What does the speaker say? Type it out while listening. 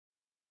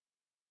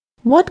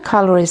What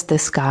color is the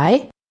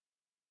sky?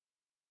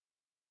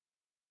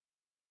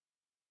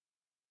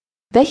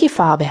 Welche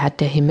Farbe hat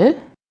der Himmel?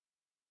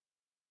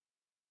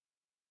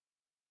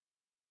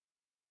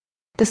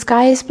 The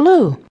sky is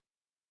blue.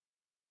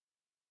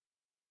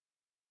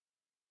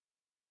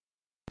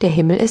 Der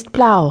Himmel ist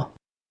blau.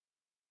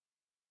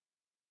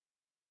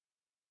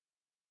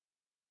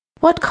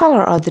 What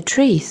color are the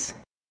trees?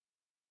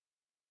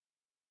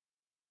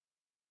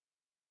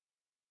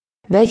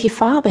 Welche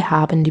Farbe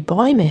haben die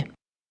Bäume?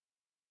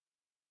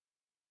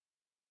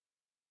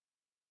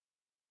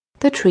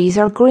 The trees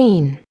are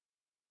green.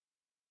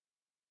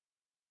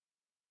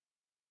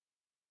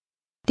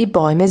 Die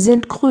Bäume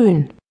sind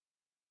grün.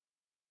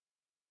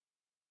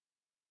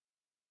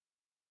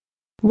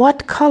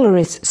 What color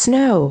is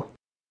snow?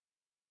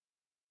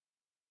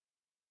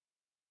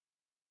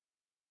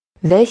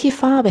 Welche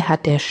Farbe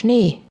hat der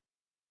Schnee?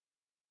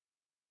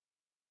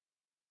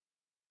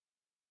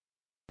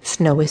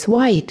 Snow is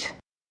white.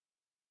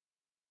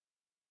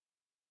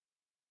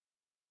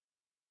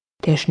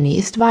 Der Schnee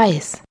ist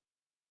weiß.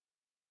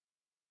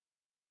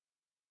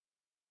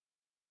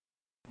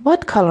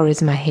 What color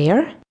is my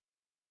hair?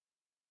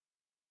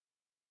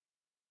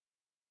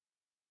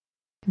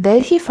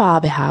 Welche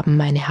Farbe haben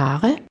meine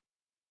Haare?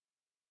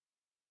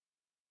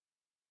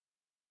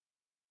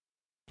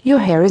 Your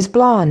hair is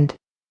blonde.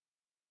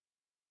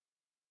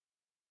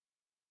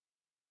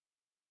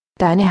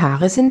 Deine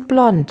Haare sind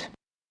blond.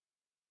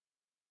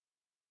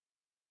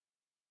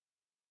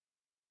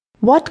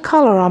 What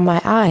color are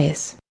my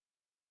eyes?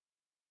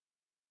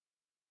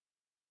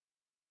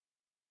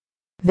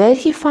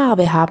 Welche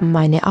Farbe haben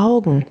meine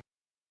Augen?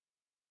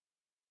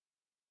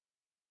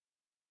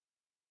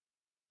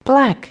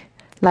 Black,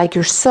 like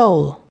your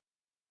soul.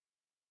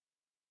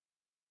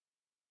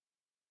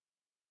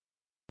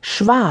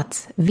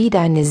 Schwarz, wie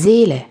deine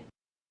Seele.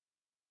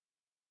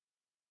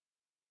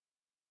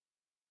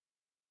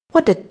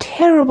 What a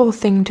terrible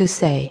thing to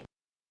say.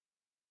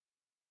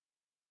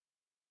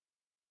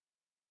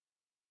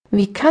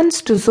 Wie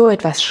kannst du so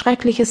etwas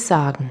Schreckliches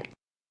sagen?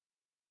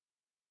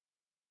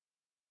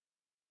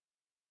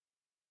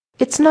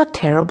 It's not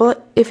terrible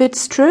if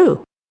it's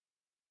true.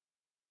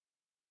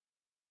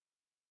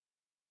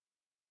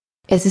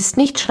 Es ist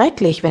nicht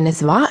schrecklich, wenn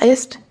es wahr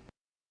ist.